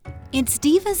It's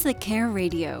Divas That Care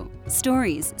Radio.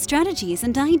 Stories, strategies,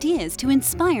 and ideas to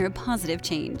inspire positive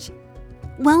change.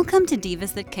 Welcome to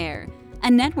Divas That Care,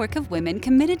 a network of women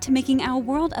committed to making our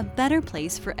world a better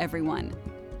place for everyone.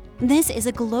 This is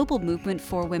a global movement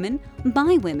for women,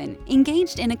 by women,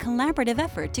 engaged in a collaborative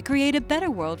effort to create a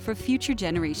better world for future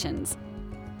generations.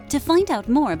 To find out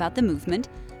more about the movement,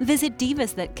 visit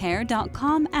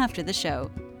divasthatcare.com after the show.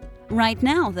 Right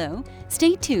now, though,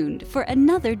 stay tuned for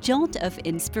another jolt of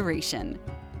inspiration.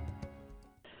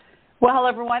 Well, hello,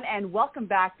 everyone, and welcome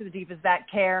back to the Divas That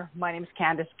Care. My name is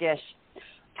Candice Gish.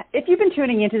 If you've been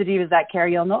tuning into the Divas That Care,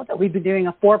 you'll know that we've been doing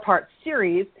a 4-part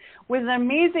series with an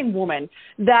amazing woman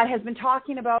that has been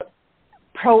talking about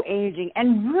pro-aging,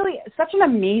 and really such an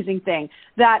amazing thing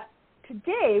that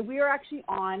today we are actually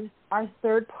on our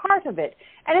 3rd part of it,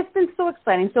 and it's been so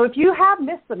exciting. So if you have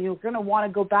missed them, you're going to want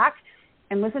to go back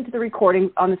and listen to the recording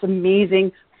on this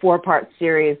amazing 4-part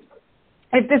series.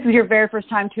 If this is your very first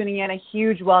time tuning in, a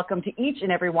huge welcome to each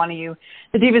and every one of you.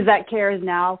 The Divas That Care is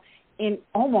now in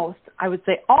almost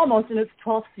in its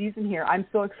 12th season here. I'm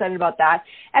so excited about that.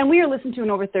 And we are listened to in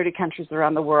over 30 countries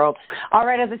around the world. All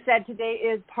right, as I said, today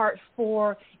is part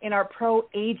 4 in our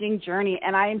pro-aging journey,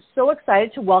 and I am so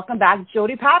excited to welcome back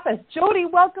Jody Pappas. Jody,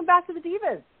 welcome back to the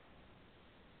Divas.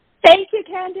 Thank you,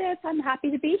 Candice. I'm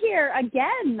happy to be here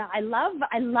again. I love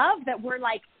that we're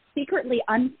like secretly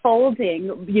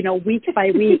unfolding, week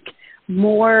by week,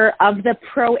 more of the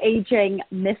pro-aging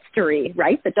mystery,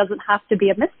 right? That doesn't have to be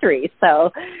a mystery.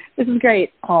 So this is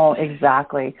great. Oh,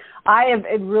 exactly. I have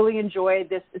really enjoyed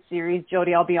this series,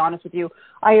 Jody. I'll be honest with you.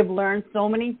 I have learned so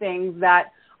many things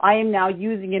that I am now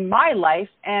using in my life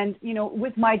and,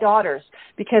 with my daughters,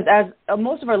 because as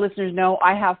most of our listeners know,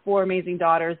 I have 4 amazing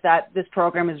daughters that this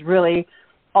program is really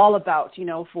all about,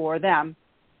 for them.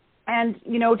 And,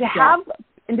 to have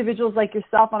individuals like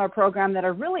yourself on our program that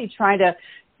are really trying to,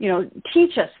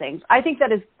 teach us things, I think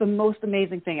that is the most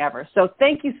amazing thing ever. So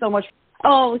thank you so much.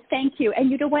 Oh, thank you. And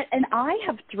you know what? And I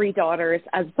have 3 daughters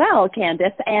as well,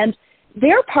 Candice, and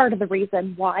they're part of the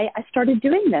reason why I started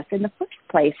doing this in the first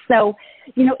place. So,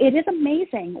 it is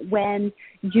amazing when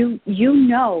you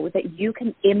know that you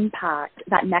can impact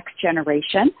that next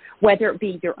generation, whether it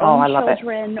be your own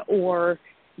children or,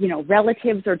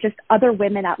 relatives or just other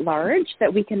women at large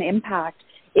that we can impact.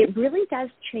 It really does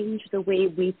change the way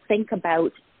we think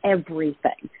about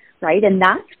everything, right? And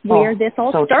that's where this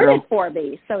all started for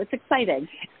me. So it's exciting.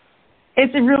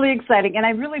 It's really exciting, and I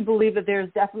really believe that there's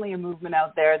definitely a movement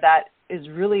out there that is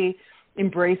really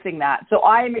embracing that. So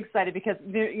I am excited because,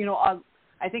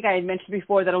 I think I had mentioned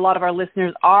before that a lot of our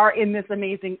listeners are in this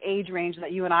amazing age range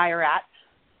that you and I are at.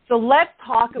 So let's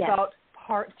talk about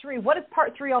part 3. What is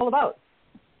part 3 all about?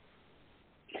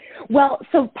 Well,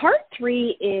 so part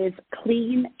 3 is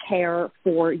clean care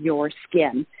for your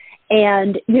skin.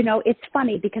 And, it's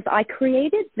funny because I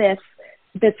created this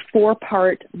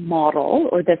 4-part model,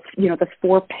 or this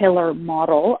 4-pillar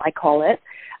model, I call it,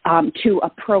 to a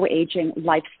pro-aging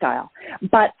lifestyle.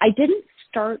 But I didn't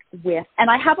start with, and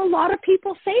I have a lot of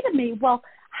people say to me, well,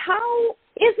 how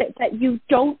is it that you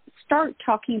don't start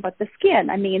talking about the skin?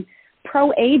 I mean,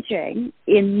 pro-aging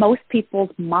in most people's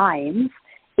minds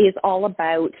is all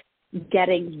about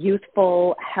getting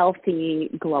youthful, healthy,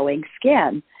 glowing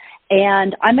skin.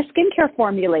 And I'm a skincare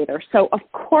formulator, so of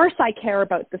course I care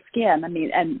about the skin. I mean,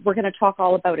 and we're going to talk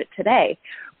all about it today.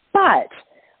 But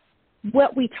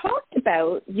what we talked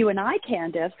about, you and I,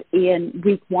 Candice, in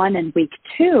week 1 and week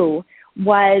 2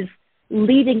 was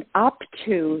leading up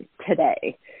to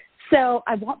today. So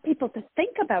I want people to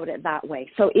think about it that way.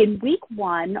 So in week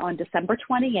 1, on December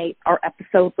 28th, our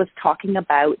episode was talking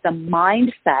about the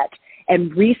mindset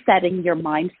and resetting your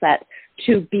mindset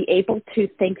to be able to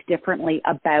think differently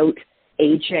about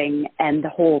aging and the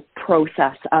whole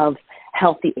process of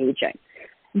healthy aging.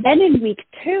 Then in week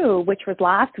 2, which was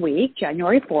last week,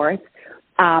 January 4th,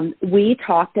 we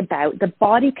talked about the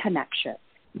body connection,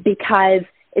 because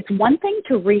it's one thing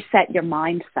to reset your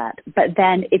mindset, but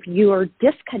then if you are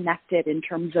disconnected in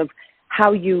terms of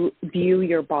how you view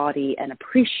your body and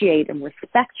appreciate and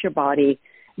respect your body,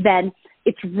 then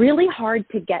it's really hard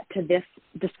to get to this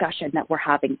discussion that we're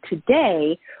having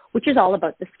today, which is all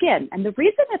about the skin. And the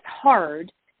reason it's hard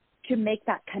to make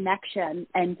that connection,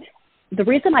 and the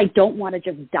reason I don't want to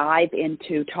just dive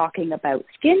into talking about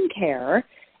skincare,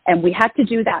 and we had to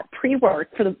do that pre-work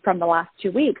from the last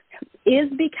 2 weeks, is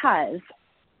because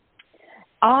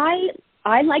I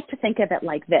like to think of it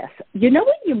like this. When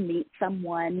you meet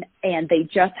someone and they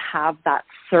just have that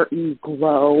certain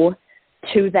glow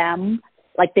to them,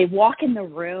 like they walk in the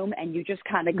room and you just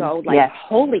kind of go like,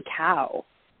 holy cow,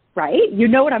 right? You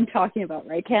know what I'm talking about,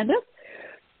 right, Candice?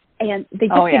 and they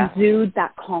just exude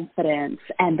that confidence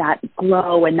and that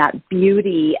glow and that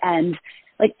beauty. And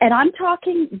I'm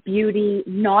talking beauty,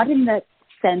 not in the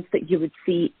sense that you would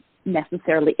see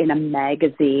necessarily in a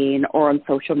magazine or on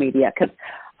social media, because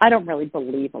I don't really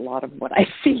believe a lot of what I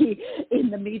see in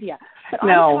the media. But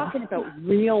I'm talking about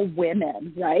real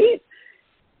women, right?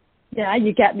 Yeah,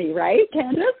 you get me, right,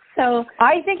 Candace? So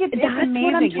I think it's amazing,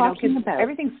 what I'm talking about.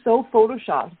 Everything's so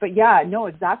photoshopped. But yeah, no,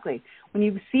 exactly. When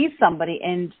you see somebody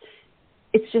and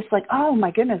it's just like, oh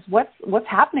my goodness, what's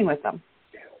happening with them?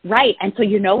 Right. And so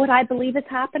you know what I believe is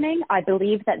happening? I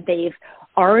believe that they've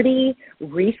already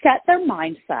reset their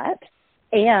mindset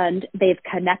and they've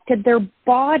connected their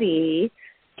body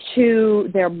to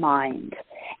their mind.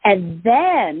 And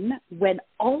then when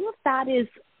all of that is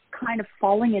kind of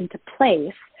falling into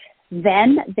place,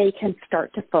 then they can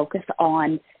start to focus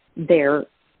on their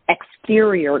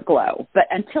exterior glow. But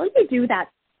until you do that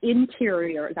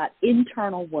interior, that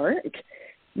internal work,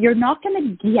 you're not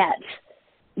going to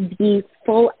get the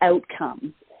full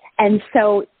outcome. And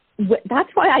so that's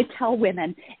why I tell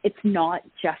women it's not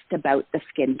just about the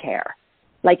skincare.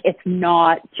 Like, it's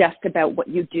not just about what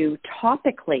you do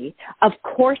topically. Of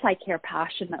course, I care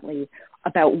passionately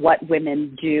about what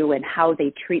women do and how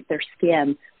they treat their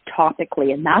skin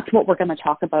topically, and that's what we're going to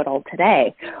talk about all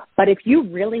today. But if you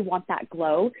really want that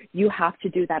glow, you have to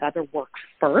do that other work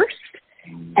first,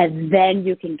 and then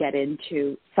you can get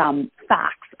into some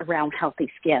facts around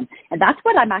healthy skin. And that's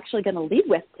what I'm actually going to lead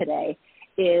with today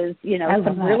is,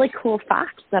 some really cool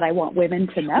facts that I want women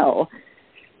to know.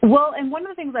 Well, and one of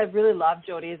the things I've really loved,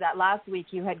 Jody, is that last week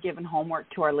you had given homework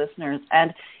to our listeners,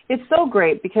 and it's so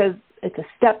great because it's a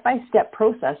step-by-step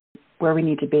process where we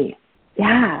need to be.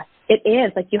 Yeah, it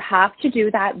is. Like, you have to do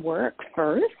that work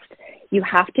first. You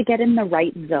have to get in the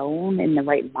right zone, in the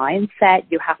right mindset.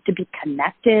 You have to be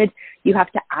connected. You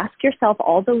have to ask yourself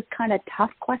all those kind of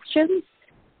tough questions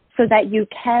so that you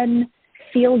can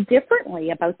feel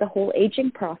differently about the whole aging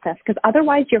process, because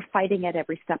otherwise you're fighting it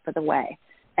every step of the way.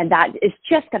 And that is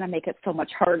just going to make it so much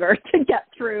harder to get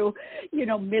through,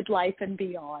 midlife and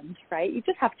beyond, right? You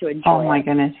just have to enjoy it. Oh, my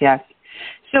goodness, yes.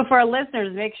 So for our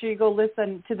listeners, make sure you go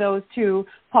listen to those 2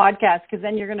 podcasts, because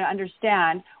then you're going to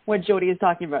understand what Jody is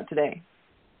talking about today.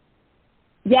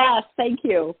 Yes, thank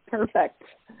you. Perfect.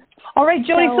 All right,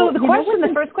 Jody, so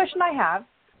the first question I have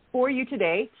for you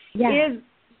today is,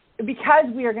 because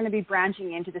we are going to be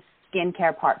branching into the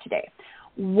skincare part today,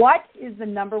 what is the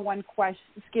number one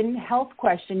skin health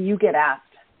question you get asked?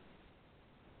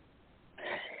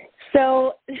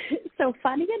 So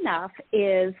funny enough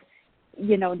is,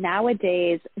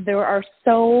 nowadays there are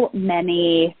so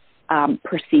many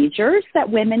procedures that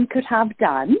women could have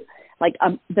done. Like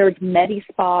there's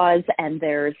medi-spas and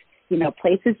there's,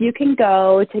 places you can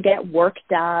go to get work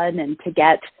done and to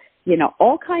get,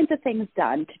 all kinds of things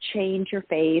done to change your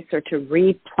face or to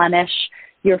replenish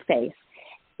your face.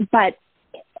 But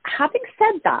having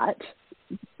said that,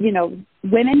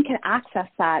 women can access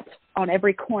that on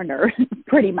every corner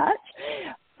pretty much.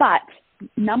 But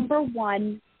number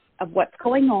one of what's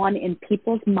going on in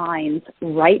people's minds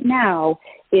right now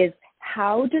is,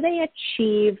 how do they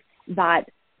achieve that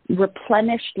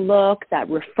replenished look, that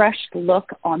refreshed look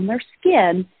on their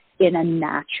skin in a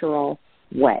natural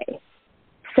way?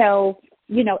 So,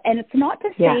 and it's not to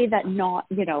say that not,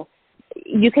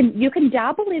 you can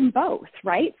dabble in both,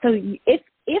 right? So if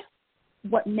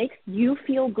what makes you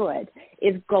feel good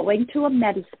is going to a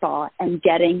med spa and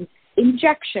getting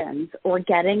injections or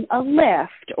getting a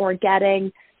lift or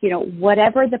getting,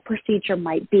 whatever the procedure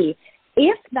might be,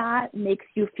 if that makes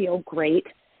you feel great,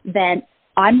 then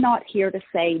I'm not here to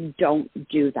say don't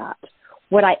do that.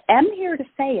 What I am here to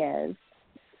say is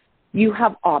you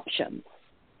have options.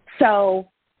 So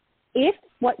if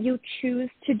what you choose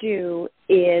to do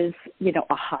is, a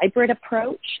hybrid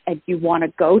approach, and you want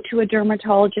to go to a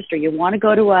dermatologist or you want to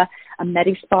go to a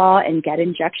medi-spa and get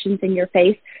injections in your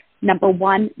face, number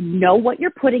one, know what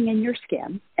you're putting in your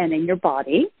skin and in your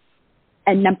body.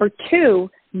 And number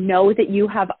two, know that you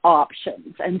have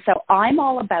options. And so I'm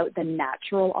all about the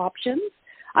natural options.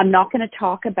 I'm not going to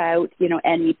talk about,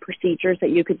 any procedures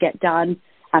that you could get done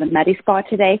at a medi-spa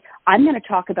today. I'm going to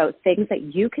talk about things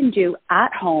that you can do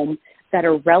at home that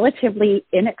are relatively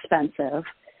inexpensive,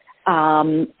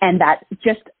 and that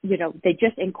just, they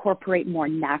just incorporate more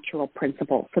natural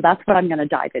principles. So that's what I'm going to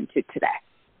dive into today.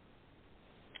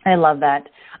 I love that.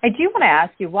 I do want to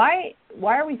ask you, why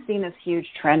are we seeing this huge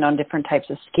trend on different types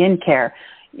of skincare?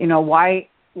 Why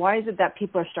is it that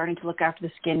people are starting to look after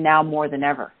the skin now more than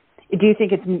ever? Do you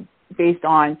think it's based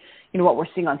on, what we're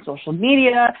seeing on social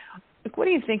media? What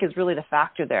do you think is really the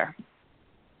factor there?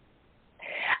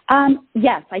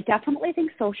 Yes, I definitely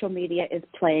think social media is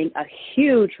playing a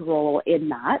huge role in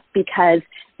that, because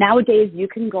nowadays you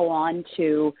can go on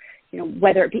to,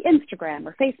 whether it be Instagram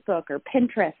or Facebook or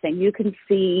Pinterest, and you can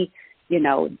see,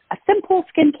 a simple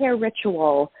skincare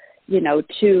ritual,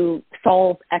 to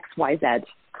solve XYZ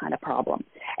kind of problem.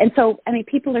 And so,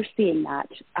 people are seeing that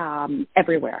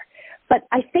everywhere. But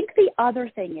I think the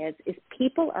other thing is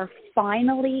people are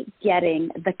finally getting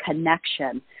the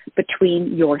connection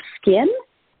between your skin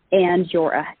and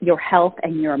your health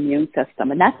and your immune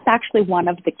system. And that's actually one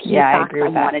of the key facts I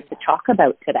wanted to talk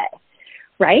about today,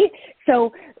 right?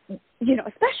 So,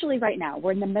 especially right now,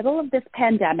 we're in the middle of this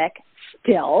pandemic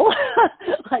still,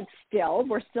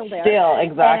 we're still there. Still,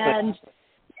 exactly. And,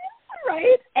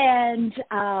 right?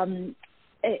 And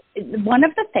one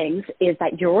of the things is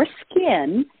that your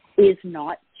skin is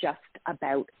not just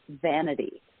about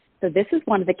vanity. So this is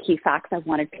one of the key facts I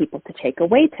wanted people to take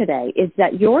away today, is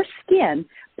that your skin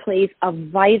plays a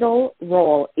vital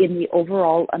role in the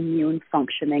overall immune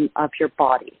functioning of your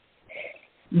body.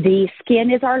 The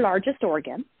skin is our largest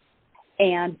organ,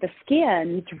 and the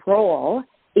skin's role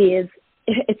is,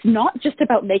 it's not just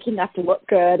about making us look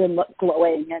good and look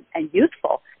glowing and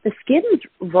youthful. The skin's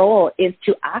role is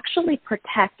to actually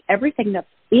protect everything that's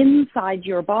inside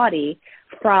your body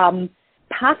from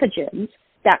pathogens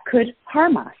that could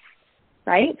harm us,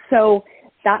 right? So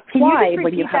that's why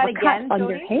when you have a cut on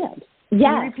your hand. Can you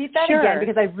repeat that again?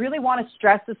 Because I really want to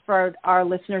stress this for our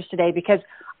listeners today, because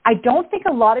I don't think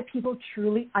a lot of people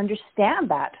truly understand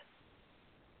that.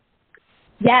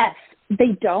 Yes,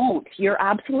 they don't. You're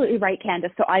absolutely right,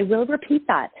 Candace. So I will repeat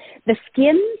that. The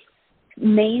skin's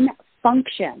main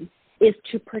function is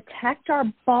to protect our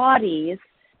body's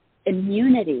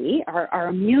immunity, our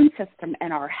immune system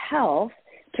and our health,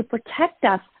 to protect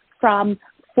us from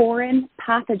foreign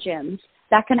pathogens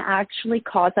that can actually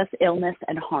cause us illness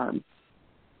and harm.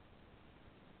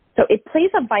 So it plays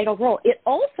a vital role. It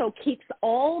also keeps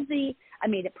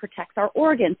it protects our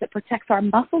organs, it protects our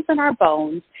muscles and our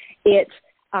bones.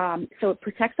 So it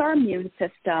protects our immune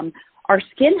system. Our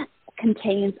skin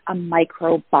contains a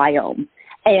microbiome.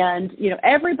 And,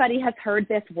 everybody has heard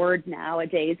this word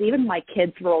nowadays. Even my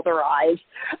kids roll their eyes,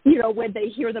 when they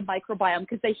hear the microbiome,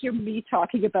 because they hear me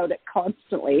talking about it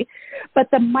constantly. But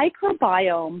the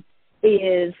microbiome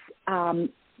is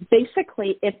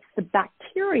basically, it's the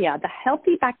bacteria, the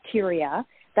healthy bacteria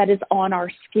that is on our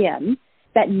skin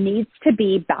that needs to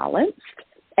be balanced,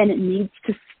 and it needs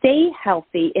to stay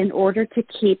healthy in order to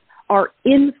keep our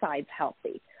insides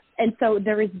healthy. And so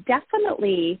there is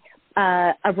definitely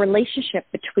a relationship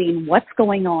between what's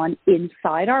going on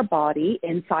inside our body,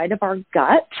 inside of our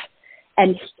gut,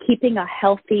 and keeping a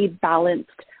healthy, balanced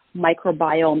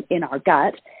microbiome in our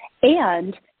gut,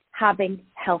 and having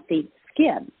healthy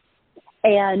skin.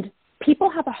 And people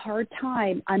have a hard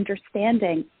time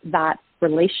understanding that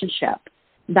relationship,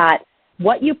 that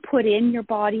what you put in your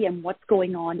body and what's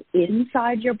going on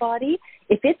inside your body,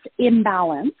 if it's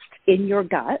imbalanced in your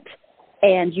gut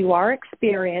and you are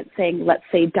experiencing, let's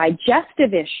say,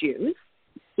 digestive issues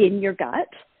in your gut,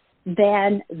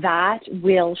 then that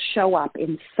will show up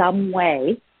in some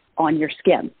way on your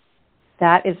skin.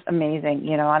 That is amazing,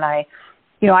 and I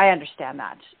understand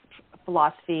that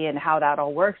philosophy and how that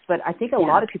all works, but I think a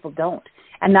lot of people don't.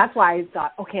 And that's why I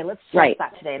thought, okay, let's stress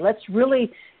that today. Let's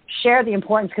really share the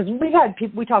importance, because we've had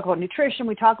people, we talk about nutrition,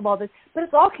 we talk about this, but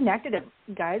it's all connected,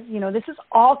 guys. This is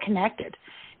all connected.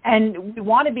 And we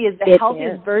want to be as the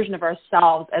healthiest version of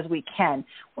ourselves as we can.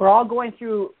 We're all going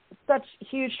through such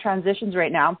huge transitions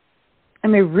right now,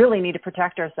 and we really need to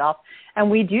protect ourselves. And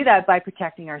we do that by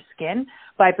protecting our skin,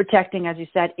 by protecting, as you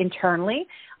said, internally.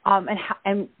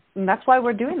 And that's why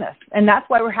we're doing this. And that's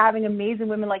why we're having amazing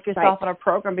women like yourself on our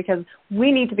program, because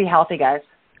we need to be healthy, guys.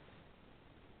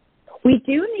 We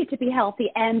do need to be healthy.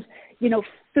 And,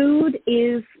 food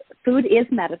is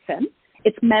medicine.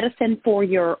 It's medicine for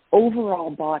your overall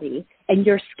body, and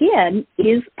your skin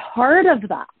is part of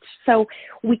that. So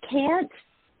we can't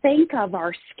think of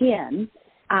our skin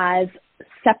as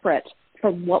separate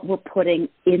from what we're putting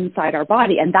inside our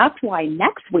body. And that's why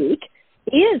next week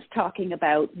is talking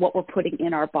about what we're putting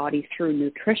in our body through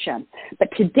nutrition. But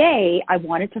today I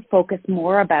wanted to focus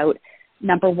more about,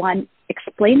 number one,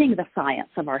 explaining the science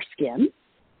of our skin,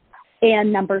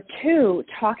 and number two,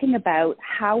 talking about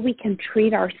how we can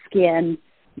treat our skin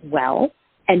well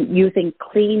and using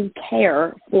clean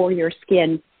care for your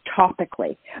skin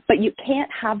topically. But you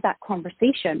can't have that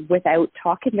conversation without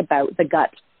talking about the gut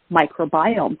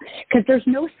microbiome, because there's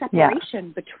no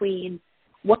separation between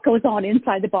what goes on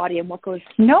inside the body and what goes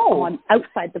on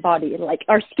outside the body. Like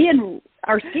our skin,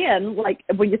 like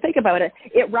when you think about it,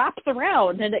 it wraps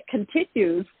around and it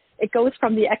continues It goes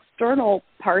from the external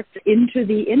parts into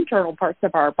the internal parts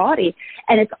of our body,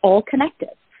 and it's all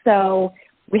connected. So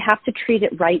we have to treat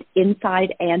it right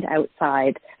inside and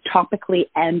outside, topically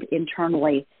and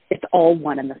internally. It's all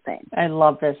one and the same. I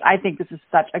love this. I think this is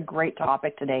such a great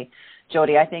topic today,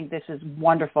 Jody. I think this is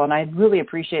wonderful, and I really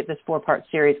appreciate this 4-part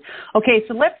series. Okay,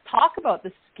 so let's talk about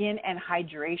the skin and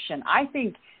hydration. I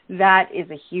think that is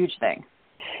a huge thing.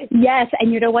 Yes,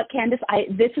 and you know what, Candace?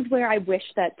 This is where I wish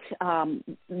that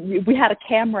we had a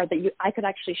camera that I could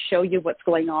actually show you what's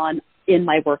going on in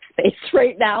my workspace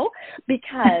right now,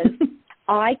 because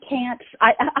I can't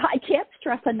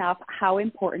stress enough how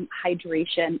important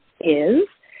hydration is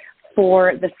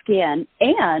for the skin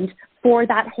and for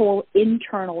that whole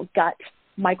internal gut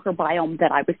microbiome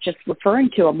that I was just referring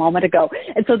to a moment ago.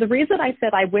 And so the reason I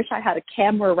said I wish I had a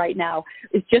camera right now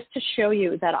is just to show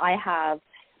you that I have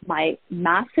my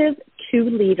massive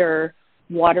 2-liter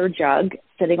water jug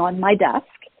sitting on my desk.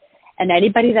 And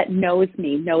anybody that knows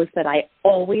me knows that I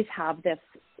always have this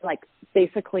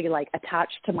basically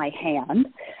attached to my hand.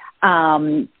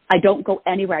 I don't go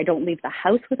anywhere. I don't leave the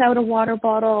house without a water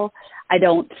bottle. I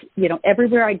don't,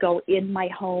 everywhere I go in my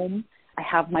home, I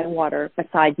have my water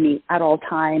beside me at all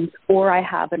times, or I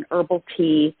have an herbal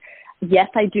tea. Yes,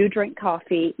 I do drink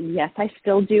coffee. Yes, I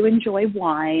still do enjoy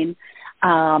wine.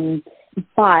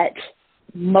 But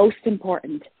most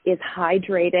important is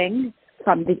hydrating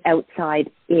from the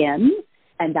outside in,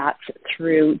 and that's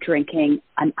through drinking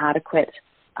an adequate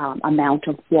amount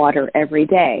of water every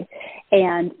day.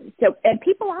 And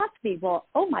people ask me, well,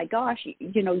 oh my gosh,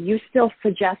 you still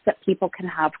suggest that people can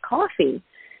have coffee.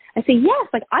 I say,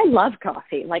 yes, I love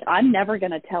coffee. I'm never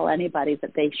going to tell anybody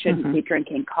that they shouldn't be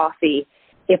drinking coffee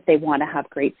if they want to have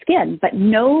great skin. But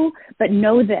know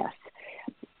this.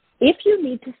 If you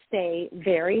need to stay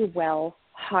very well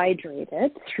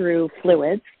hydrated through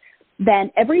fluids,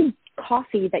 then every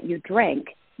coffee that you drink,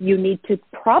 you need to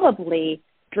probably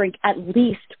drink at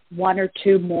least 1 or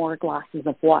 2 more glasses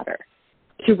of water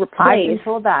to replace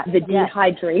the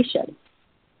dehydration.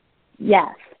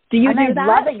 Yes. Do you do that?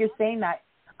 I love that you're saying that.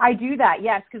 I do that,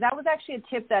 yes, because that was actually a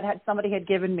tip that somebody had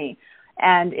given me.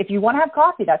 And if you want to have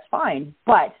coffee, that's fine,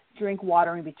 but drink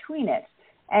water in between it.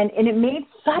 And it made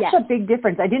such a big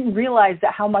difference. I didn't realize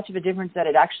how much of a difference that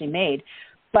it actually made.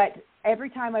 But every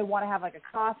time I want to have a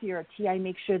coffee or a tea, I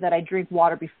make sure that I drink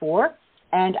water before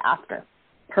and after.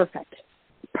 Perfect.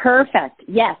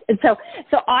 Yes. And so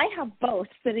I have both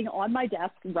sitting on my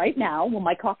desk right now. Well,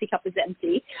 my coffee cup is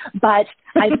empty, but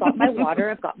I've got my water,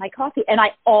 I've got my coffee, and I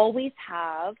always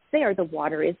have there. The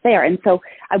water is there. And so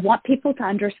I want people to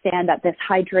understand that this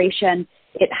hydration,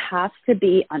 it has to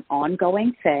be an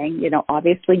ongoing thing.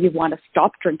 Obviously you want to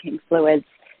stop drinking fluids,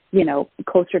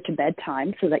 closer to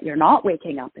bedtime so that you're not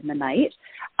waking up in the night.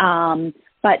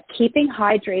 But keeping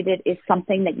hydrated is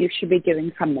something that you should be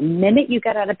doing from the minute you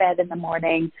get out of bed in the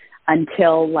morning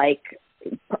until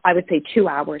I would say 2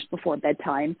 hours before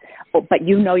bedtime. But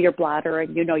your bladder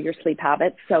and your sleep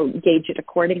habits, so gauge it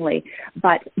accordingly.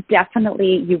 But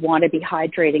definitely you want to be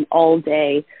hydrating all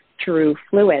day through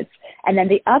fluids. And then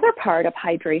the other part of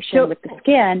hydration with the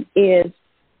skin is,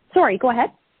 sorry, go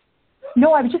ahead.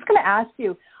 No, I was just going to ask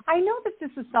you, I know that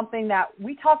this is something that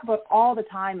we talk about all the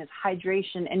time is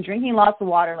hydration and drinking lots of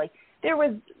water. There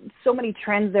was so many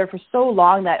trends there for so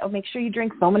long that, make sure you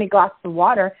drink so many glasses of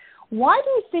water. Why do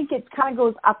you think it kind of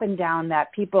goes up and down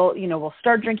that people, will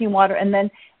start drinking water and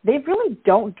then they really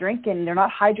don't drink and they're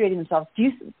not hydrating themselves?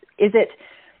 Is it,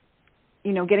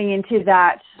 getting into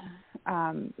that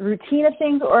routine of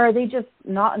things, or are they just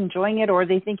not enjoying it, or are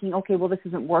they thinking, okay, well, this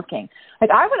isn't working?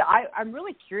 I'm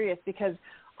really curious because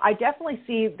I definitely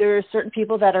see there are certain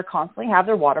people that are constantly have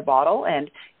their water bottle, and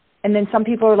then some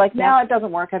people are like, no, it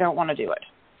doesn't work. I don't want to do it.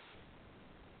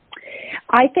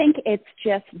 I think it's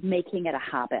just making it a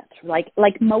habit. Like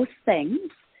most things,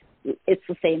 it's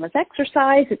the same as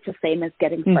exercise. It's the same as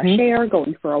getting fresh air,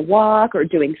 going for a walk, or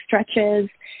doing stretches.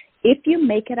 If you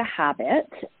make it a habit,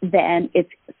 then it's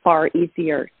far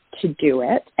easier to do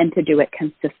it and to do it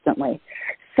consistently.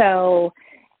 So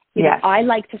I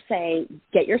like to say,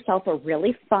 get yourself a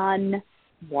really fun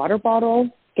water bottle,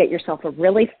 get yourself a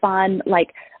really fun,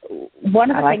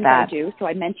 one of the things I do, so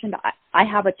I mentioned I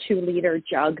have a 2-liter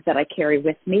jug that I carry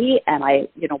with me, and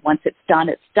once it's done,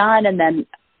 it's done. And then,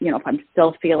 if I'm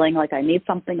still feeling like I need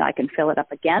something, I can fill it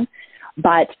up again.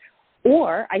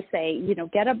 Or I say,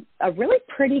 get a really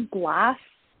pretty glass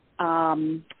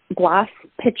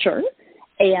pitcher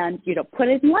and, put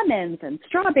in lemons and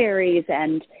strawberries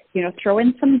and, throw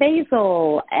in some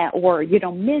basil or,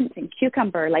 mint and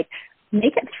cucumber.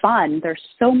 Make it fun. There's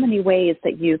so many ways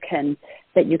that you can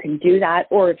that you can do that.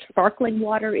 Or if sparkling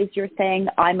water is your thing,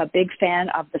 I'm a big fan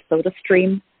of the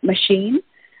SodaStream machine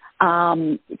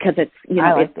because it's,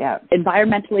 it's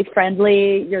environmentally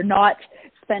friendly. You're not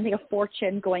spending a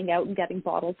fortune going out and getting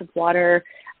bottles of water.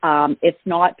 It's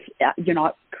not, you're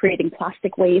not creating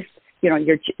plastic waste.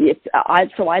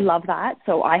 So I love that.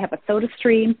 So I have a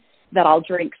SodaStream that I'll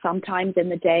drink sometimes in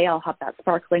the day. I'll have that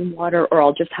sparkling water, or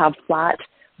I'll just have flat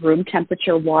room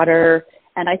temperature water,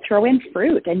 and I throw in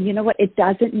fruit. And you know what? It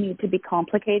doesn't need to be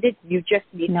complicated. You just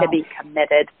need to be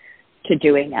committed to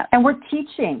doing it. And we're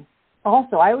teaching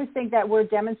also. I always think that we're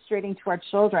demonstrating to our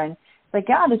children, like,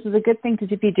 yeah, this is a good thing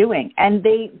to be doing. And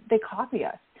they copy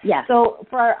us. Yeah. So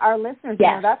for our listeners,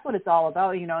 that's what it's all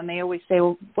about, and they always say,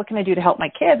 well, what can I do to help my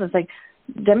kids? It's like,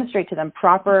 demonstrate to them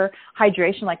proper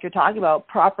hydration, like you're talking about,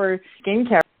 proper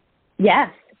skincare. Yes,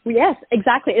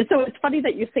 exactly. And so it's funny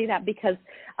that you say that because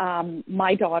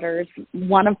my daughters,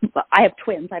 I have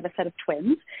twins. I have a set of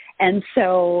twins. And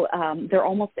so they're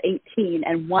almost 18.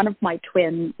 And one of my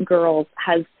twin girls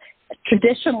has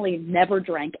traditionally never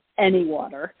drank any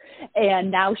water.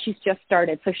 And now she's just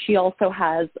started. So she also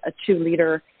has a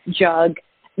 2-liter jug,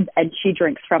 and she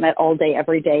drinks from it all day,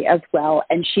 every day as well.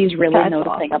 And she's really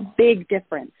noticing a big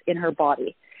difference in her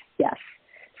body. Yes.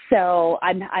 So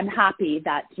I'm happy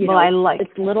that,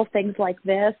 it's little things like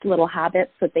this, little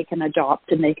habits that they can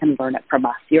adopt and they can learn it from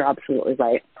us. You're absolutely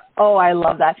right. Oh, I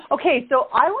love that. Okay, so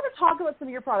I want to talk about some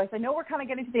of your products. I know we're kind of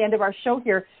getting to the end of our show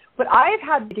here, but I've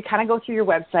had to kind of go through your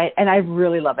website, and I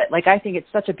really love it. Like, I think it's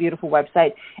such a beautiful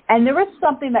website. And there was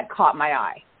something that caught my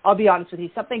eye. I'll be honest with you.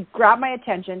 Something grabbed my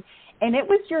attention, and it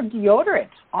was your deodorant.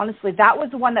 Honestly, that was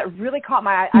the one that really caught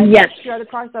my eye. I looked at the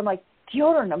products, I'm like,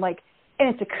 deodorant. I'm like,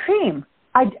 and it's a cream.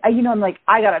 I'm like,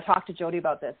 I got to talk to Jody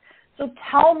about this. So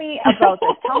tell me about this.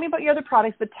 Tell me about your other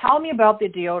products, but tell me about the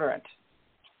deodorant.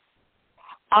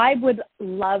 I would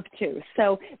love to.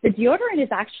 So the deodorant is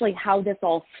actually how this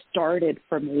all started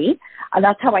for me.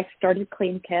 That's how I started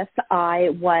Clean Kiss. I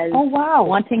was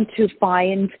wanting to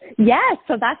find,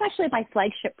 so that's actually my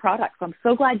flagship product. So I'm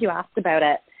so glad you asked about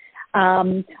it.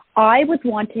 I was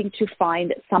wanting to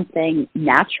find something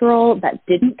natural that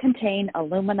didn't contain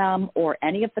aluminum or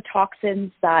any of the toxins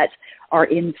that are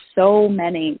in so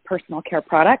many personal care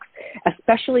products,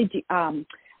 especially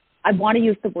I want to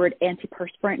use the word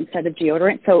antiperspirant instead of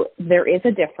deodorant. So there is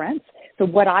a difference. So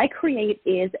what I create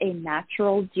is a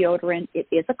natural deodorant. It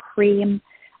is a cream,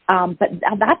 but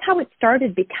that's how it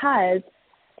started because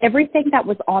everything that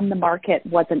was on the market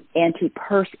was an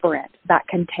antiperspirant that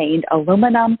contained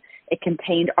aluminum. It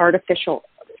contained artificial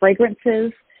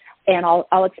fragrances, and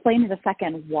I'll explain in a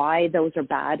second why those are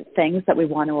bad things that we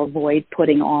want to avoid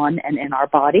putting on and in our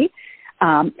body.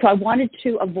 So I wanted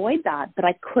to avoid that, but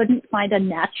I couldn't find a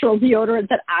natural deodorant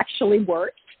that actually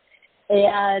worked.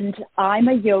 And I'm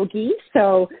a yogi,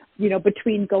 so,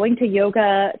 between going to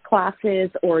yoga classes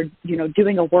or,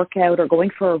 doing a workout or going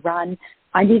for a run,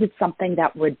 I needed something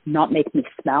that would not make me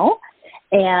smell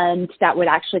and that would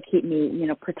actually keep me,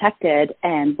 protected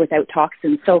and without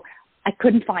toxins. So I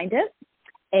couldn't find it,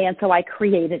 and so I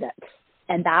created it.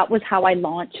 And that was how I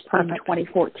launched in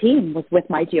 2014, was with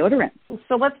my deodorant.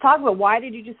 So let's talk about, why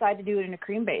did you decide to do it in a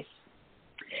cream base?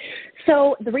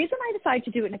 So the reason I decided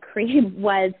to do it in a cream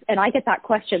was, and I get that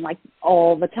question like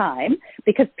all the time,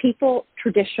 because people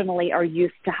traditionally are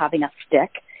used to having a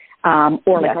stick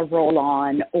or like a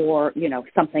roll-on or,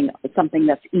 something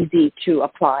that's easy to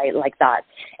apply like that.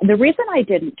 And the reason I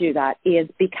didn't do that is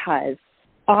because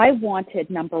I wanted,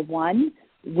 number one,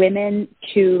 women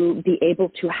to be able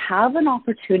to have an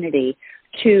opportunity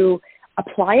to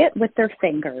apply it with their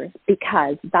fingers,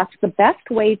 because that's the best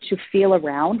way to feel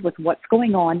around with what's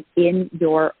going on in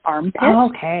your armpit.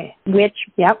 Which,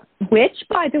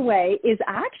 by the way, is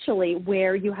actually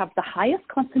where you have the highest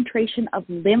concentration of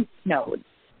lymph nodes.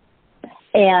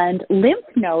 And lymph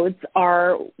nodes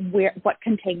are what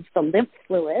contains the lymph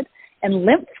fluid. And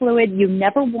lymph fluid, you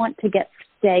never want to get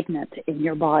stagnant in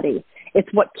your body. It's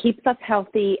what keeps us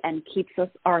healthy and keeps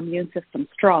our immune system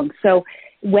strong. So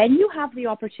when you have the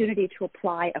opportunity to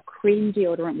apply a cream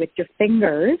deodorant with your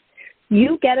fingers,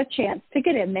 you get a chance to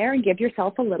get in there and give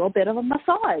yourself a little bit of a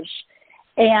massage.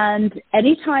 And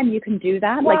anytime you can do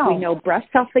that, like we know breast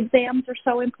self-exams are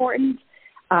so important,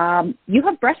 you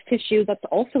have breast tissue that's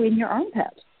also in your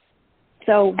armpit.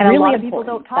 So and really a lot of people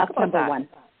don't talk about that. One.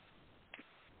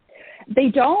 They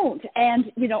don't.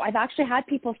 And, I've actually had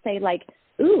people say like,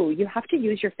 ooh, you have to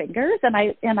use your fingers. And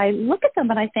I look at them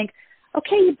and I think,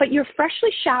 okay, but you're freshly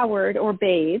showered or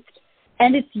bathed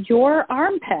and it's your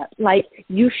armpit. Like,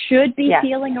 you should be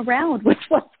feeling around with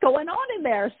what's going on in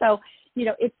there. So,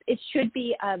 it should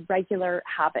be a regular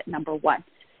habit, number one.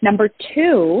 Number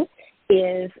two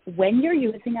is when you're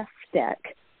using a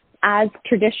stick, as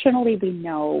traditionally we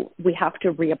know, we have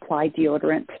to reapply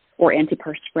deodorant or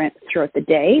antiperspirant throughout the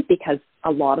day because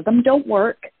a lot of them don't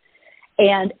work.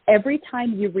 And every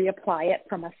time you reapply it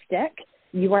from a stick,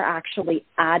 you are actually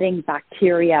adding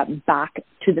bacteria back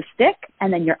to the stick,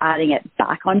 and then you're adding it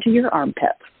back onto your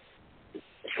armpits.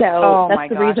 So that's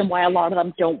the reason why a lot of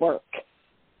them don't work.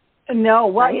 No,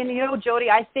 well, right? And you know, Jody,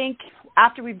 I think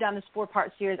after we've done this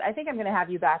 4-part series, I think I'm going to have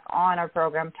you back on our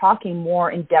program talking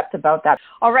more in depth about that.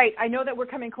 All right, I know that we're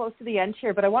coming close to the end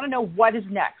here, but I want to know what is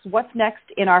next. What's next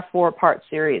in our 4-part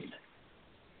series?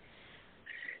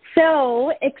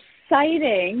 So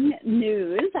exciting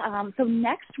news. So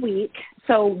next week,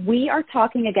 we are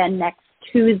talking again next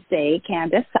Tuesday,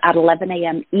 Candace, at 11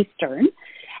 a.m. Eastern.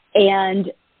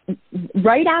 And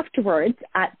right afterwards,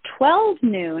 at 12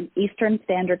 noon Eastern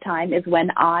Standard Time, is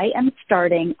when I am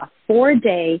starting a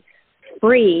 4-day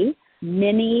free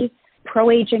mini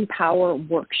Pro-Aging Power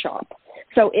workshop.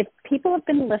 So if people have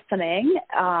been listening,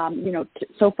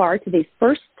 so far to these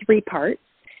first 3 parts,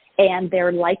 and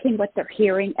they're liking what they're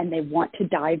hearing and they want to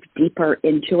dive deeper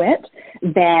into it,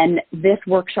 then this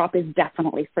workshop is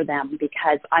definitely for them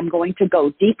because I'm going to go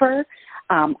deeper.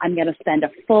 I'm going to spend a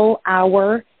full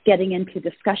hour getting into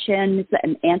discussions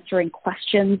and answering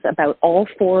questions about all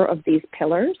 4 of these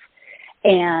pillars.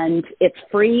 And it's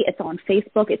free. It's on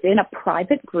Facebook. It's in a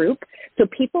private group. So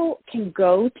people can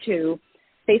go to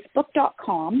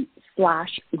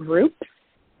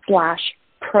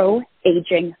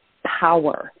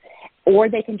facebook.com/groups/pro-aging-power. Or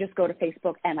they can just go to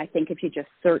Facebook, and I think if you just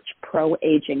search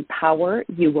Pro-Aging Power,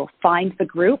 you will find the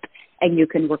group, and you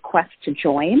can request to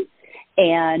join.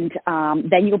 And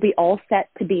then you'll be all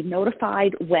set to be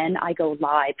notified when I go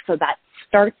live. So that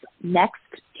starts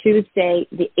next Tuesday,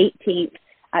 the 18th,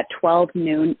 at 12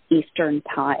 noon Eastern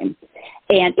Time.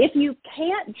 And if you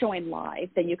can't join live,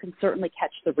 then you can certainly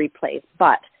catch the replays.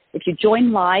 But if you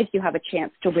join live, you have a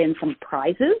chance to win some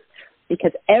prizes,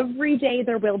 because every day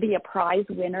there will be a prize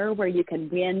winner where you can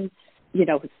win,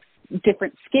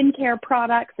 different skincare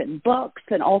products and books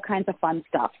and all kinds of fun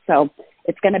stuff. So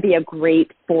it's going to be a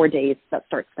great 4 days that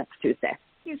starts next Tuesday.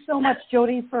 Thank you so much,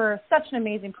 Jody, for such an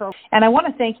amazing program. And I want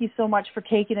to thank you so much for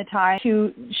taking the time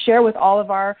to share with all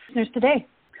of our listeners today.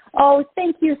 Oh,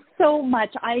 thank you so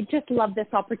much. I just love this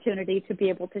opportunity to be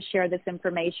able to share this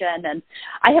information. And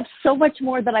I have so much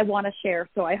more that I want to share.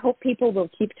 So I hope people will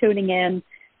keep tuning in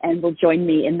and will join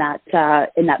me in that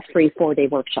free 4-day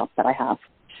workshop that I have.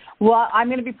 Well, I'm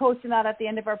going to be posting that at the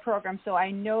end of our program, so I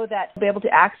know that you'll be able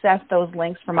to access those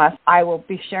links from us. I will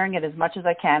be sharing it as much as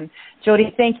I can.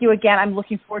 Jody, thank you again. I'm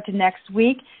looking forward to next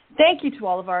week. Thank you to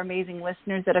all of our amazing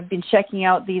listeners that have been checking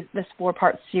out this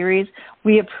 4-part series.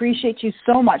 We appreciate you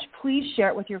so much. Please share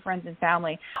it with your friends and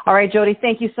family. All right, Jody,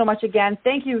 thank you so much again.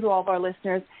 Thank you to all of our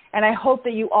listeners, and I hope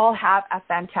that you all have a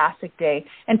fantastic day.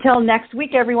 Until next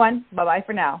week, everyone, bye-bye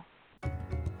for now.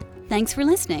 Thanks for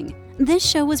listening. This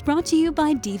show was brought to you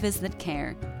by Divas That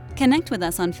Care. Connect with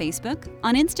us on Facebook,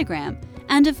 on Instagram,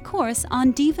 and of course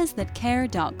on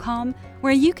divasthatcare.com,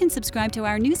 where you can subscribe to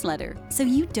our newsletter so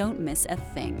you don't miss a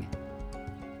thing.